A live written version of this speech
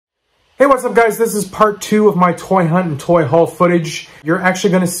Hey, what's up guys? This is part 2 of my toy hunt and toy haul footage. You're actually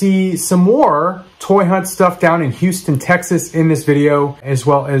going to see some more toy hunt stuff down in Houston, Texas in this video, as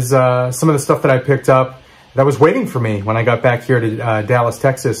well as some of the stuff that I picked up that was waiting for me when I got back here to Dallas,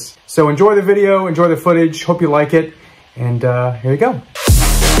 Texas. So enjoy the video, enjoy the footage, hope you like it, and here you go.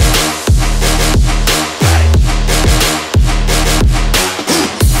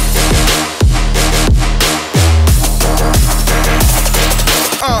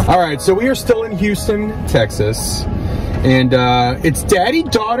 All right, so we are still in Houston, Texas, and it's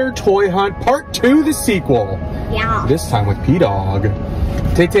Daddy-Daughter Toy Hunt Part 2, the sequel. Yeah. This time with P-Dog.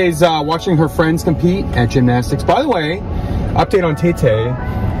 Tay-Tay's watching her friends compete at gymnastics. By the way, update on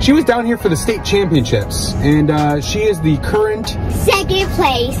Tay-Tay. She was down here for the state championships, and she is the current... second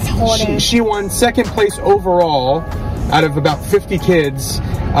place holder. She won second place overall out of about 50 kids.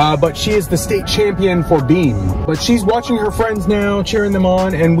 But she is the state champion for beam. But she's watching her friends now, cheering them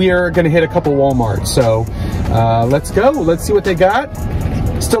on, and we are going to hit a couple Walmarts. So let's go. Let's see what they got.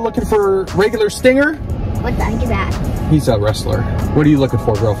 Still looking for regular Stinger? What the heck is that? He's a wrestler. What are you looking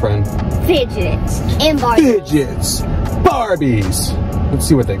for, girlfriend? Fidgets and Barbies. Fidgets. Barbies. Let's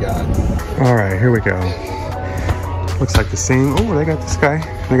see what they got. All right, here we go. Looks like the same. Oh, they got this guy.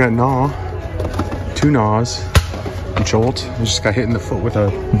 They got Gnaw. 2 Gnaws. Jolt. I just got hit in the foot with a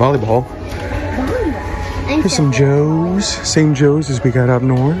volleyball. Here's some Joes. Same Joes as we got up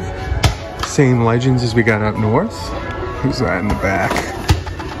north. Same Legends as we got up north. Who's that in the back?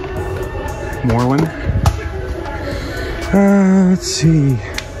 Moreland. Let's see.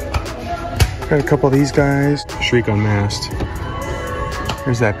 Got a couple of these guys. Shriek Unmasked.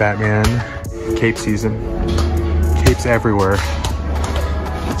 There's that Batman. Cape season. Capes everywhere.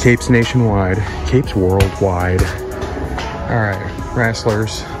 Capes nationwide. Capes worldwide. All right,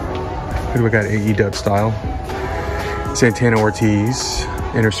 wrestlers. Who do we got? AEW style. Santana Ortiz,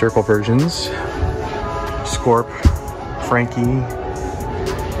 Inner Circle versions. Scorp, Frankie.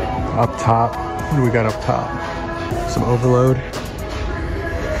 Up top. What do we got up top? Some Overload.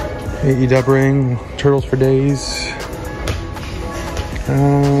 AEW ring. Turtles for Days.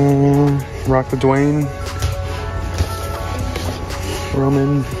 Rock the Dwayne.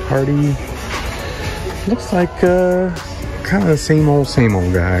 Roman, Hardy. Looks like kind of the same old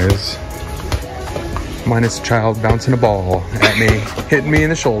guys. Minus a child bouncing a ball at me, hitting me in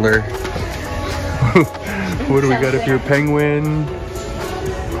the shoulder. What do we got up here? Penguin.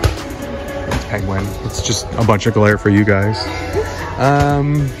 It's Penguin. It's just a bunch of glare for you guys.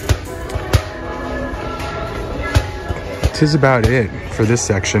 Tis about it for this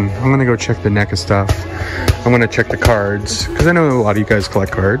section. I'm gonna go check the NECA stuff. I'm gonna check the cards because I know a lot of you guys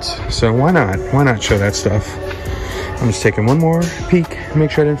collect cards. So why not? Why not show that stuff? I'm just taking one more peek, make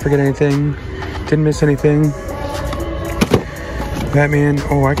sure I didn't forget anything, didn't miss anything. Batman,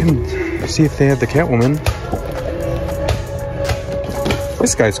 oh, I can see if they have the Catwoman.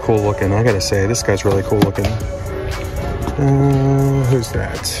 This guy's cool looking, I gotta say, this guy's really cool looking. Who's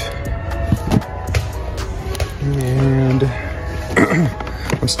that? And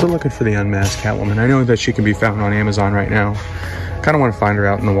I'm still looking for the unmasked Catwoman. I know that she can be found on Amazon right now. Kind of want to find her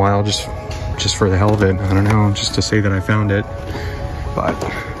out in the wild, just for the hell of it. I don't know, just to say that I found it. But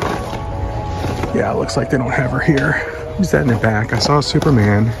yeah, it looks like they don't have her here. Who's that in the back? I saw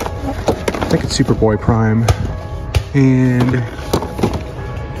Superman. I think it's Superboy Prime. And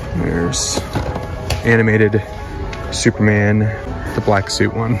there's animated Superman, the black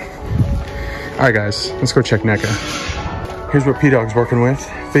suit one. All right, guys, let's go check NECA. Here's what P-Dog's working with.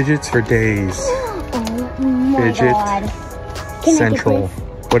 Fidgets for days. Oh Fidget Central.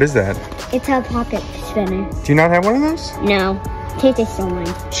 What is that? It's a pocket spinner. Do you not have one of those? No. Tay-Tay stole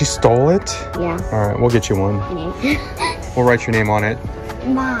mine. She stole it? Yeah. All right, we'll get you one. We'll write your name on it.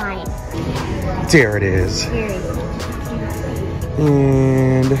 Mine. There it is. Here it is.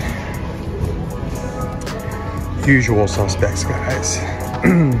 And usual suspects, guys.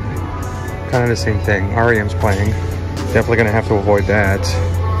 Kind of the same thing. REM's playing. Definitely gonna have to avoid that.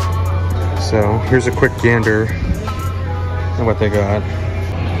 So here's a quick gander at what they got.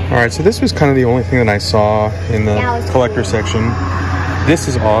 All right, so this was kind of the only thing that I saw in the collector section. This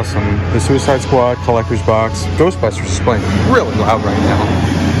is awesome. The Suicide Squad collector's box. Ghostbusters is playing really loud right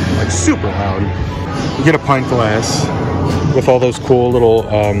now. Like super loud. You get a pint glass with all those cool little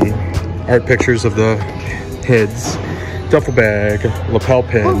art pictures of the heads. Duffel bag, lapel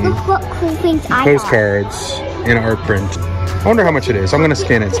pin, Look what cool things I postcards, and art print. I wonder how much it is. I'm gonna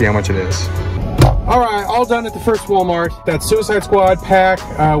scan it and see how much it is. All right, all done at the first Walmart. That Suicide Squad pack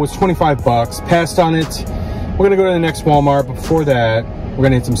was 25 bucks. Passed on it. We're gonna go to the next Walmart, but before that, we're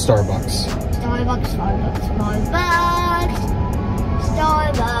gonna hit some Starbucks. Starbucks.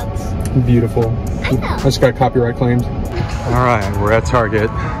 Beautiful. I just got copyright claimed. All right, we're at Target.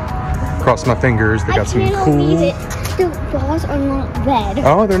 Cross my fingers. They got some cool. The balls are not red.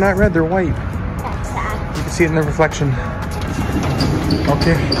 Oh, they're not red. They're white. That's sad. You can see it in the reflection.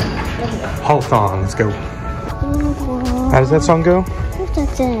 Okay. Haulathon. Let's go. How does that song go? Toy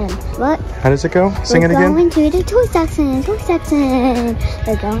section. What? How does it go? Sing it again. We're going to the toy section. Toy section.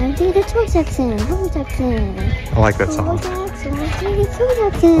 We're going to the toy section. Toy section. I like that song. Toy section.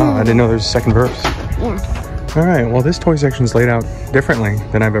 Oh, I didn't know there's a second verse. Yeah. All right. Well, this toy section is laid out differently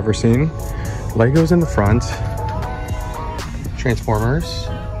than I've ever seen. Legos in the front. Transformers.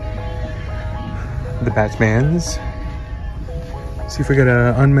 The Batmans. See if we got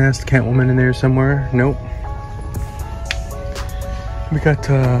an unmasked Catwoman in there somewhere. Nope. We got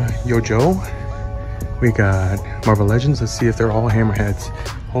Yojo. We got Marvel Legends. Let's see if they're all Hammerheads.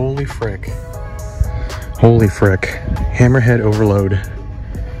 Holy frick. Holy frick. Hammerhead overload.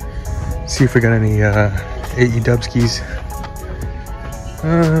 See if we got any AE Dubskis.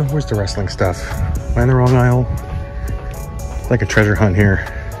 Where's the wrestling stuff? Am I in the wrong aisle? It's like a treasure hunt here.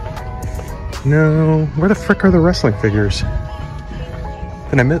 No. Where the frick are the wrestling figures?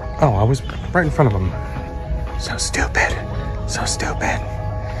 Did I miss? Oh, I was right in front of them. So stupid. So stupid.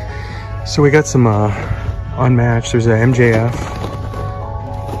 So we got some unmatched. There's a MJF.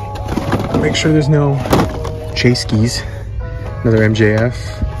 Make sure there's no Chasekeys. Another MJF.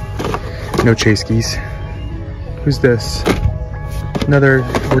 No Chasekeys. Who's this? Another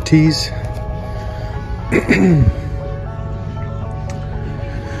Ortiz. We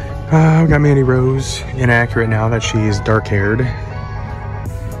got Mandy Rose. Inaccurate now that she is dark haired.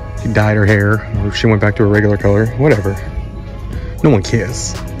 She dyed her hair, or she went back to her regular color. Whatever. No one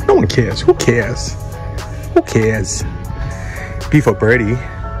cares. No one cares. Who cares? Who cares? Beef O'Brady.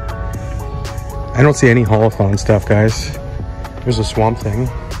 I don't see any Haulathon stuff, guys. There's a Swamp Thing.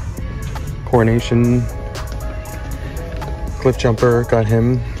 Coronation. Cliff Jumper. Got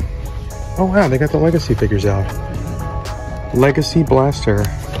him. Oh, wow. They got the Legacy figures out. Legacy Blaster.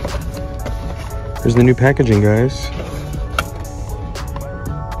 There's the new packaging, guys.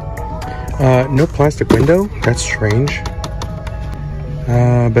 No plastic window. That's strange.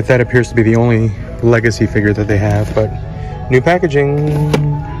 But that appears to be the only Legacy figure that they have. But new packaging.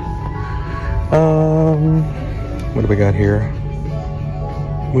 What do we got here?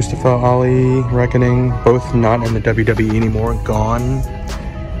 Mustafa Ali, Reckoning. Both not in the WWE anymore. Gone.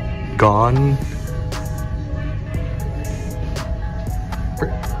 Gone.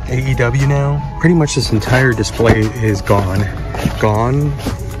 AEW now. Pretty much this entire display is gone. Gone.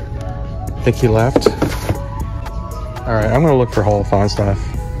 I think he left. Alright, I'm gonna look for Haulathon stuff.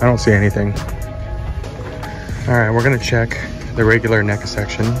 I don't see anything. Alright, we're gonna check the regular NECA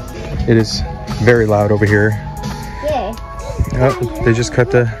section. It is very loud over here. Yeah. Oh, they just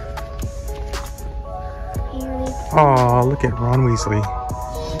cut the... Aw, look at Ron Weasley.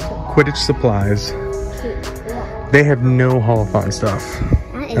 Quidditch supplies. They have no Haulathon stuff.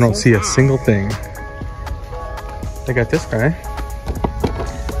 I don't see a single thing. They got this guy.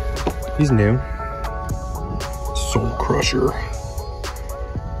 He's new. Soul Crusher.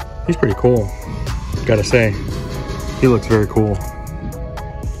 He's pretty cool. Gotta say. He looks very cool.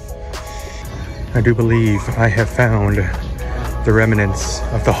 I do believe I have found the remnants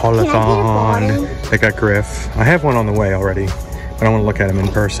of the Haulathon. They got Griff. I have one on the way already, but I want to look at him in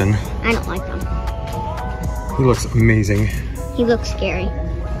person. I don't like him. He looks amazing. He looks scary.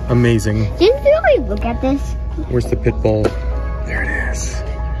 Amazing. Didn't you already look at this? Where's the pit bull? There it is.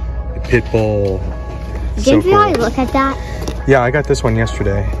 The pit bull. Didn't you already look at that? Yeah, I got this one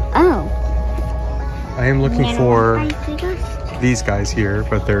yesterday. Oh. I am looking for these guys here,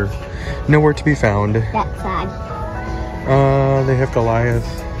 but they're nowhere to be found. That's sad. They have Goliath.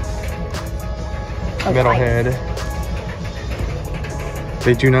 Metalhead.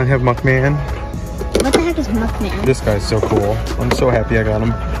 They do not have Muckman. What the heck is Muckman? This guy's so cool. I'm so happy I got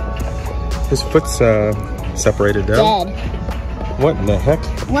him. His foot's separated down. Dead. What in the heck?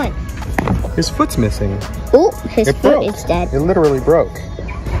 What? His foot's missing. Oh, his foot is dead. It literally broke.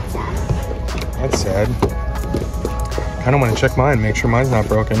 That's sad. That's sad. I don't want to check mine, make sure mine's not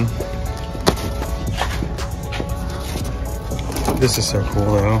broken. This is so cool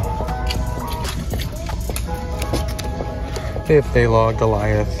though. They have Thalog,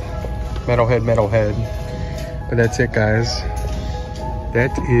 Goliath, Metalhead. But that's it, guys.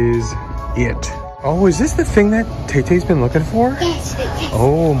 That is it. Oh, is this the thing that Tay-Tay's been looking for? Yes.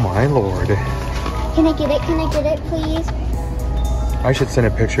 Oh my lord. Can I get it? Can I get it, please? I should send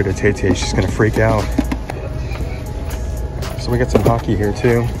a picture to Tay-Tay. She's gonna freak out. So we got some hockey here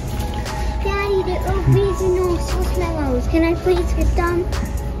too. Daddy, the original sauce mellows. Can I please get them?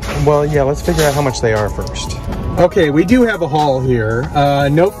 Well, yeah, let's figure out how much they are first. Okay, we do have a haul here.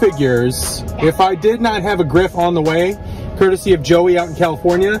 No figures. If I did not have a Griff on the way, courtesy of Joey out in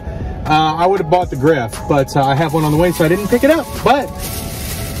California, I would have bought the Griff, but I have one on the way, so I didn't pick it up. But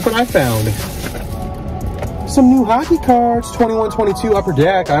look what I found. Some new hockey cards, 21-22 Upper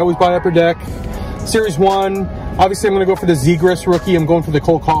Deck. I always buy Upper Deck. Series 1. Obviously, I'm going to go for the Zegras rookie. I'm going for the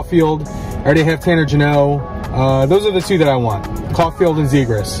Cole Caulfield. I already have Tanner Jeannot. Those are the two that I want. Caulfield and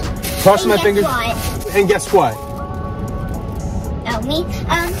Zegras. Crossing my fingers. And guess what? Oh, me?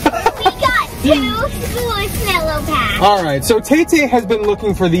 We got 2 Squishmallow packs. Alright, so Tay has been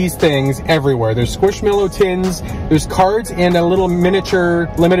looking for these things everywhere. There's Squishmallow tins, there's cards, and a little miniature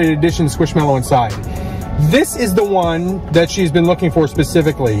limited edition Squishmallow inside. This is the one that she's been looking for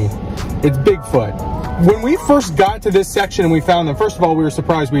specifically. It's Bigfoot. When we first got to this section and we found them, first of all, we were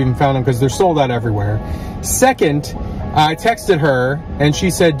surprised we even found them because they're sold out everywhere. Second, I texted her and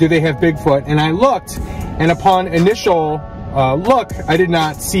she said, do they have Bigfoot? And I looked, and upon initial look, I did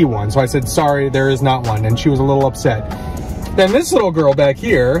not see one. So I said, sorry, there is not one. And she was a little upset. Then this little girl back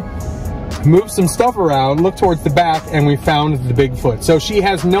here moved some stuff around, looked towards the back, and we found the Bigfoot. So she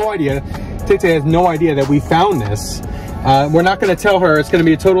has no idea, Tay has no idea that we found this. We're not going to tell her. It's going to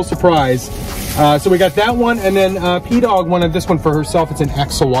be a total surprise. So we got that one, and then P-Dog wanted this one for herself. It's an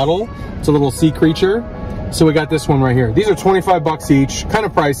axolotl. It's a little sea creature. So we got this one right here. These are 25 bucks each, kind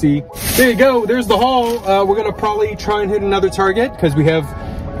of pricey. There you go. There's the haul. We're going to probably try and hit another target because we have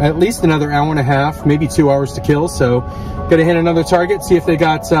at least another hour and a half, maybe 2 hours to kill. So going to hit another target, see if they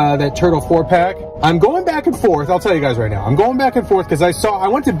got that Turtle 4-pack. I'm going back and forth. I'll tell you guys right now. I'm going back and forth because I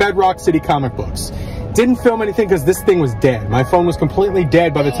went to Bedrock City Comic Books. Didn't film anything because this thing was dead. My phone was completely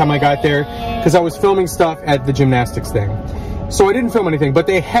dead by the time I got there because I was filming stuff at the gymnastics thing. So I didn't film anything, but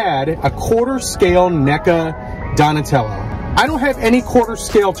they had a quarter-scale NECA Donatello. I don't have any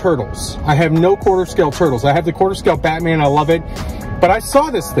quarter-scale turtles. I have no quarter-scale turtles. I have the quarter-scale Batman. I love it. But I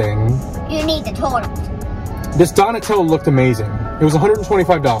saw this thing. You need the turtles. This Donatello looked amazing. It was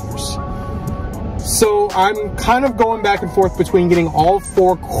 $125. So I'm kind of going back and forth between getting all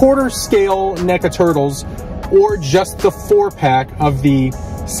 4 quarter-scale NECA turtles or just the 4-pack of the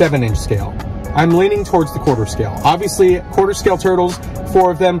 7-inch scale. I'm leaning towards the quarter scale. Obviously, quarter scale turtles,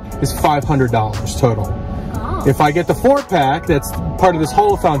 4 of them, is $500 total. Oh. If I get the 4-pack, that's part of this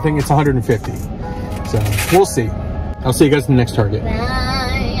Haulathon thing, it's $150. So, we'll see. I'll see you guys in the next target.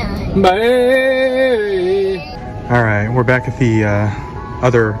 Bye. Bye. All right, we're back at the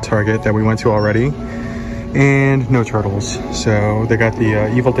other target that we went to already. And no turtles. So, they got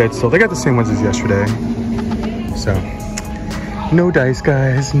the Evil Dead still. They got the same ones as yesterday. So, no dice,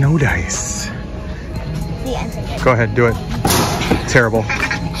 guys. No dice. Go ahead, do it. Terrible.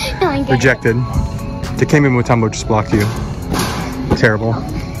 Rejected. Takemi Mutombo just blocked you. Terrible.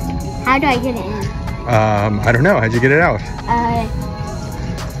 How do I get it in? I don't know. How'd you get it out?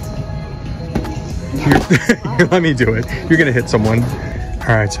 Let me do it. You're gonna hit someone.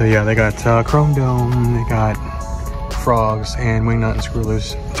 All right, so yeah, they got Chrome Dome, they got frogs, and Wingnut and Screw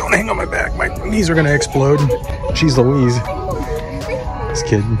Loose. Don't hang on my back. My knees are gonna explode. Jeez Louise. This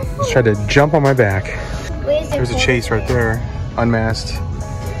kid just tried to jump on my back. There's a chase right there, unmasked.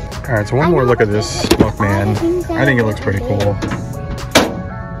 All right, so one more look at this Milkman. I think it looks pretty cool.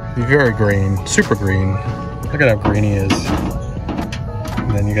 Very green, super green. Look at how green he is.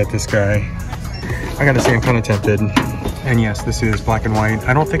 And then you got this guy. I gotta say, I'm kind of tempted. And yes, this is black and white.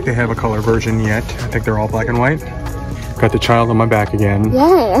 I don't think they have a color version yet. I think they're all black and white. Got the child on my back again.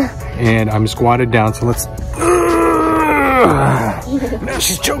 Yeah. And I'm squatted down, so let's... Now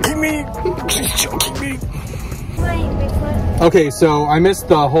she's choking me. She's choking me. Okay, so I missed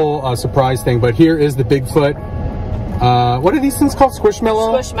the whole surprise thing, but here is the Bigfoot. What are these things called?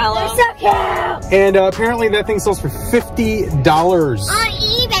 Squishmallow? Squishmallow. They're so cute! And apparently that thing sells for $50. On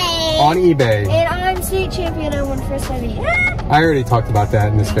eBay! On eBay. And I'm state champion, I won first heavy. I already talked about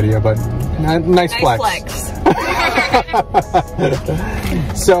that in this video, but nice flex.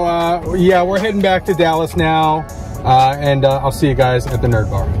 So, yeah, we're heading back to Dallas now. And I'll see you guys at the Nerd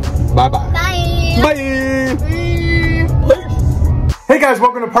Bar. Bye-bye. Bye. Bye. Hey guys,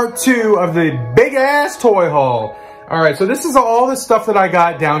 welcome to part 2 of the big ass toy haul. All right, so this is all the stuff that I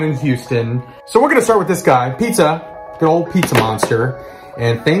got down in Houston. So we're gonna start with this guy, Pizza, good old Pizza Monster.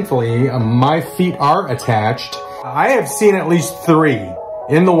 And thankfully, my feet are attached. I have seen at least 3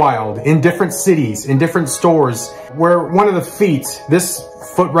 in the wild, in different cities, in different stores, where one of the feet, this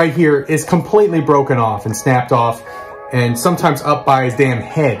foot right here, is completely broken off and snapped off, and sometimes up by his damn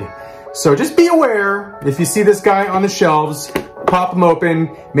head. So just be aware, if you see this guy on the shelves, pop him open,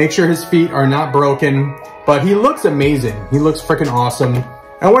 make sure his feet are not broken. But he looks amazing. He looks freaking awesome.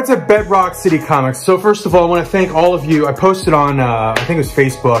 And what's at Bedrock City Comics? So first of all, I want to thank all of you. I posted on, I think it was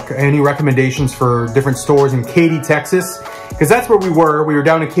Facebook, any recommendations for different stores in Katy, Texas, because that's where we were. We were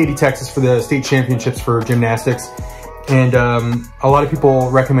down in Katy, Texas for the state championships for gymnastics. And a lot of people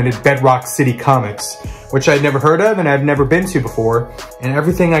recommended Bedrock City Comics, which I'd never heard of and I've never been to before. And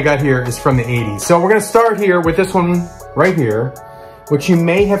everything I got here is from the 80s. So we're gonna start here with this one right here, which you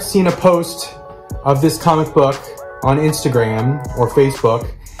may have seen a post of this comic book on Instagram or Facebook.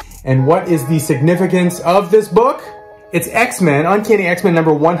 And what is the significance of this book? It's X-Men, Uncanny X-Men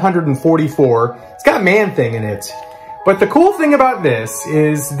number 144. It's got Man-Thing in it. But the cool thing about this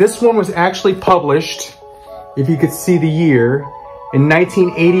is this one was actually published, if you could see the year, in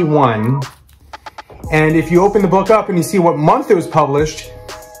 1981. And if you open the book up and you see what month it was published,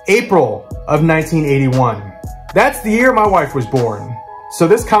 April of 1981. That's the year my wife was born. So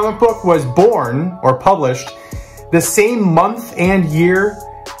this comic book was born or published the same month and year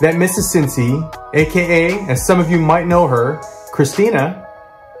that Mrs. CINCY, AKA, as some of you might know her, Christina,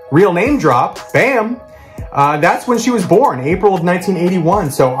 real name drop, bam, that's when she was born, April of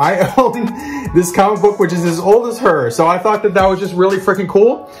 1981. So I own this comic book, which is as old as her. So I thought that that was just really freaking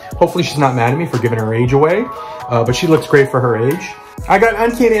cool. Hopefully she's not mad at me for giving her age away, but she looks great for her age. I got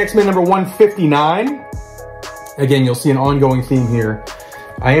Uncanny X-Men number 159. Again, you'll see an ongoing theme here.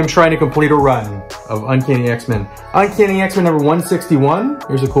 I am trying to complete a run of Uncanny X-Men. Uncanny X-Men number 161.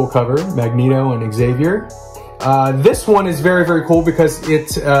 Here's a cool cover, Magneto and Xavier. This one is very, very cool because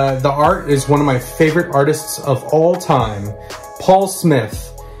the art is one of my favorite artists of all time, Paul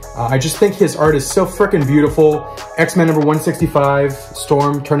Smith. I just think his art is so freaking beautiful. X-Men number 165,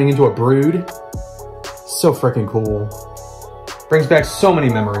 Storm turning into a brood. So freaking cool. Brings back so many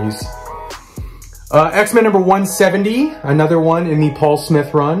memories. X-Men number 170, another one in the Paul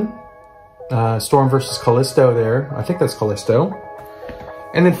Smith run. Storm versus Callisto there. I think that's Callisto.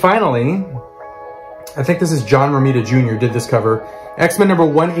 And then finally, I think this is John Romita Jr. did this cover. X-Men number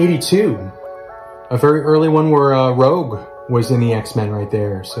 182. A very early one where Rogue was in the X-Men right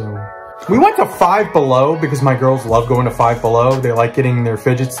there. So we went to Five Below because my girls love going to Five Below. They like getting their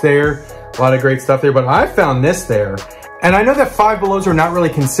fidgets there. A lot of great stuff there, but I found this there. And I know that Five Belows are not really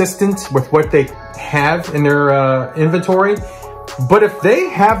consistent with what they have in their inventory, but if they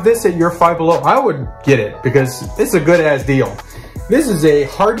have this at your Five Below, I would get it because it's a good ass deal. This is a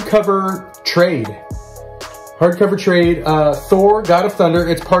hardcover trade. Hardcover trade, Thor, God of Thunder.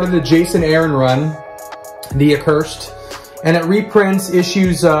 It's part of the Jason Aaron run, The Accursed, and it reprints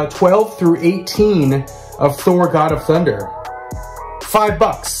issues 12 through 18 of Thor, God of Thunder.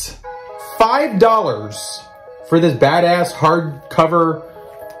 $5. $5 for this badass hardcover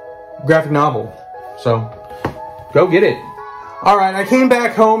graphic novel. So, go get it. All right, I came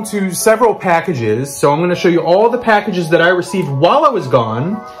back home to several packages, so I'm gonna show you all the packages that I received while I was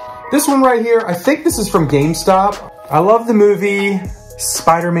gone. This one right here, I think this is from GameStop. I love the movie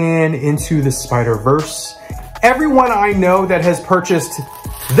Spider-Man Into the Spider-Verse. Everyone I know that has purchased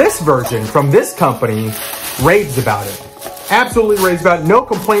this version from this company raves about it. Absolutely raves about it, no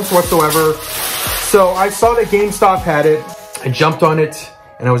complaints whatsoever. So I saw that GameStop had it. I jumped on it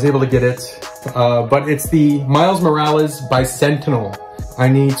and I was able to get it. But it's the Miles Morales by Sentinel. I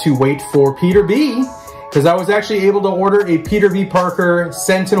need to wait for Peter B, because I was actually able to order a Peter B. Parker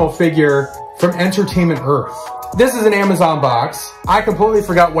Sentinel figure from Entertainment Earth. This is an Amazon box. I completely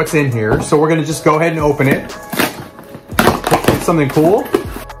forgot what's in here, so we're gonna just go ahead and open it. It's something cool.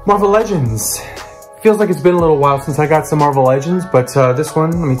 Marvel Legends. Feels like it's been a little while since I got some Marvel Legends, but this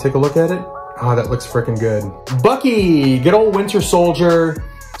one, let me take a look at it. Oh, that looks freaking good. Bucky, good old Winter Soldier.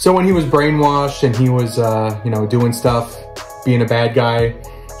 So when he was brainwashed and he was, you know, doing stuff, being a bad guy,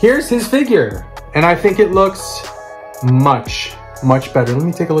 here's his figure. And I think it looks much, much better. Let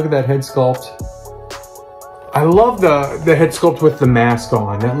me take a look at that head sculpt. I love the head sculpt with the mask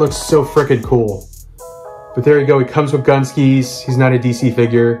on. That looks so freaking cool. But there you go, he comes with gun skis. He's not a DC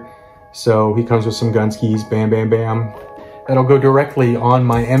figure, so he comes with some gun skis, bam, bam, bam. That'll go directly on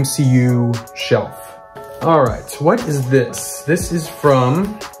my MCU shelf. All right, what is this? This is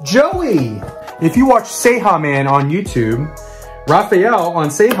from Joey. If you watch Seha Man on YouTube, Raphael on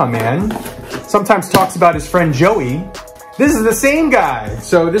Seha Man sometimes talks about his friend Joey. This is the same guy.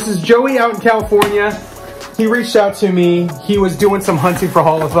 So this is Joey out in California. He reached out to me. He was doing some hunting for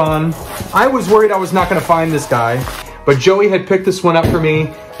Haulathon. I was worried I was not gonna find this guy, but Joey had picked this one up for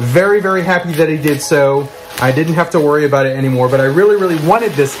me. Very, very happy that he did so. I didn't have to worry about it anymore, but I really, really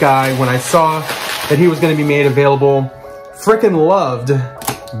wanted this guy when I saw that he was gonna be made available. Frickin' loved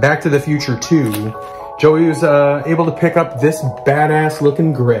Back to the Future 2. Joey was able to pick up this badass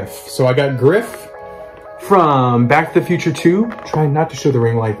looking Griff. So I got Griff from Back to the Future 2. Trying not to show the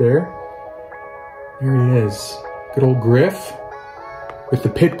ring light there. Here he is. Good old Griff with the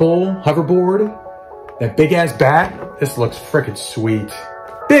Pitbull hoverboard. That big ass bat. This looks freaking sweet.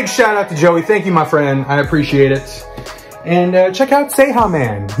 Big shout out to Joey. Thank you, my friend. I appreciate it. And check out Seha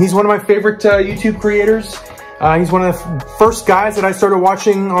Man. He's one of my favorite YouTube creators. He's one of the first guys that I started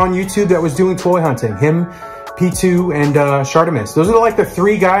watching on YouTube that was doing toy hunting. Him, P2, and Shartimus. Those are like the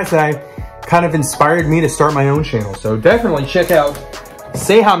three guys that kind of inspired me to start my own channel. So definitely check out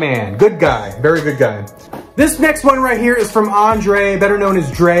Seha Man. Good guy. Very good guy. This next one right here is from Andre, better known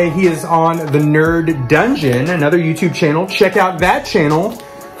as Dre. He is on The Nerd Dungeon, another YouTube channel. Check out that channel,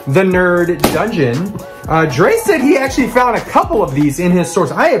 The Nerd Dungeon. Dre said he actually found a couple of these in his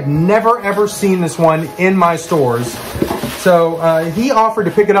stores. I have never ever seen this one in my stores. So he offered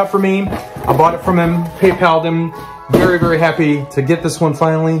to pick it up for me. I bought it from him, PayPal'd him. Very, very happy to get this one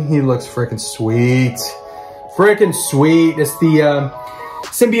finally. He looks freaking sweet. Freaking sweet. It's the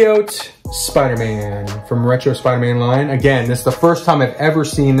Symbiote Spider-Man from Retro Spider-Man line. Again, this is the first time I've ever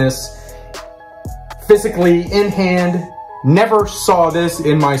seen this physically in hand. Never saw this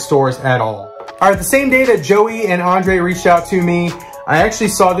in my stores at all. All right, the same day that Joey and Andre reached out to me, I actually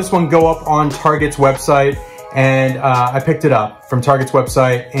saw this one go up on Target's website, and I picked it up from Target's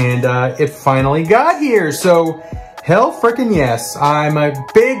website, and it finally got here. So hell frickin' yes. I'm a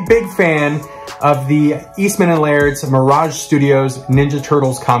big, big fan of the Eastman and Laird's Mirage Studios Ninja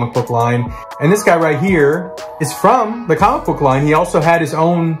Turtles comic book line. And this guy right here is from the comic book line. He also had his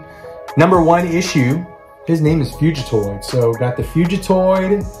own #1 issue. His name is Fugitoid. So got the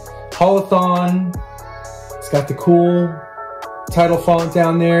Fugitoid, Haulathon. It's got the cool title font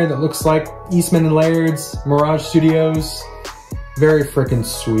down there that looks like Eastman and Laird's Mirage Studios. Very freaking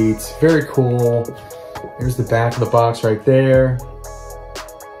sweet. Very cool. There's the back of the box right there.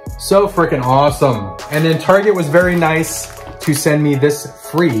 So freaking awesome. And then Target was very nice to send me this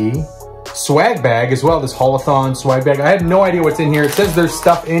free swag bag as well, this Haulathon swag bag. I have no idea what's in here. It says there's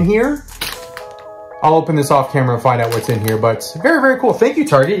stuff in here. I'll open this off camera and find out what's in here, but very, very cool. Thank you,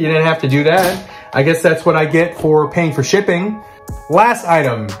 Target. You didn't have to do that. I guess that's what I get for paying for shipping. Last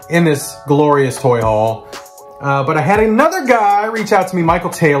item in this glorious toy haul. But I had another guy reach out to me,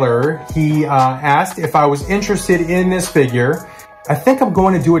 Michael Taylor. He asked if I was interested in this figure. I think I'm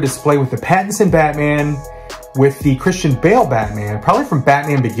going to do a display with the Pattinson Batman with the Christian Bale Batman, probably from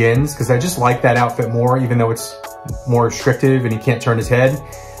Batman Begins, because I just like that outfit more, even though it's more restrictive and he can't turn his head.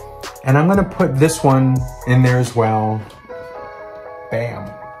 And I'm gonna put this one in there as well. Bam.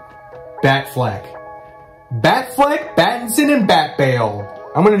 Batfleck. Batfleck, Pattinson, and Bat Bale.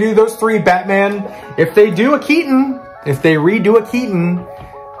 I'm gonna do those three Batman. If they do a Keaton, if they redo a Keaton,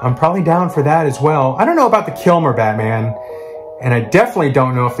 I'm probably down for that as well. I don't know about the Kilmer Batman, and I definitely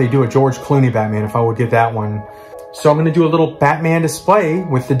don't know if they do a George Clooney Batman, if I would get that one. So I'm gonna do a little Batman display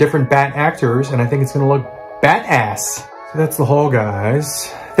with the different Bat actors, and I think it's gonna look bat-ass. So that's the haul,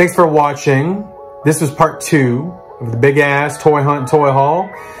 guys. Thanks for watching. This was part 2 of the big ass toy hunt and toy haul.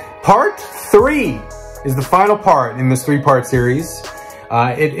 Part 3 is the final part in this 3-part series.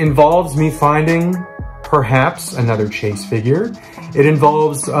 It involves me finding perhaps another Chase figure. It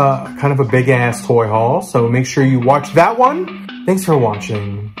involves kind of a big ass toy haul, so make sure you watch that one. Thanks for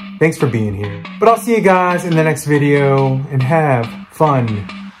watching. Thanks for being here. But I'll see you guys in the next video, and have fun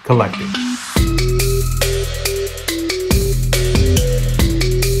collecting.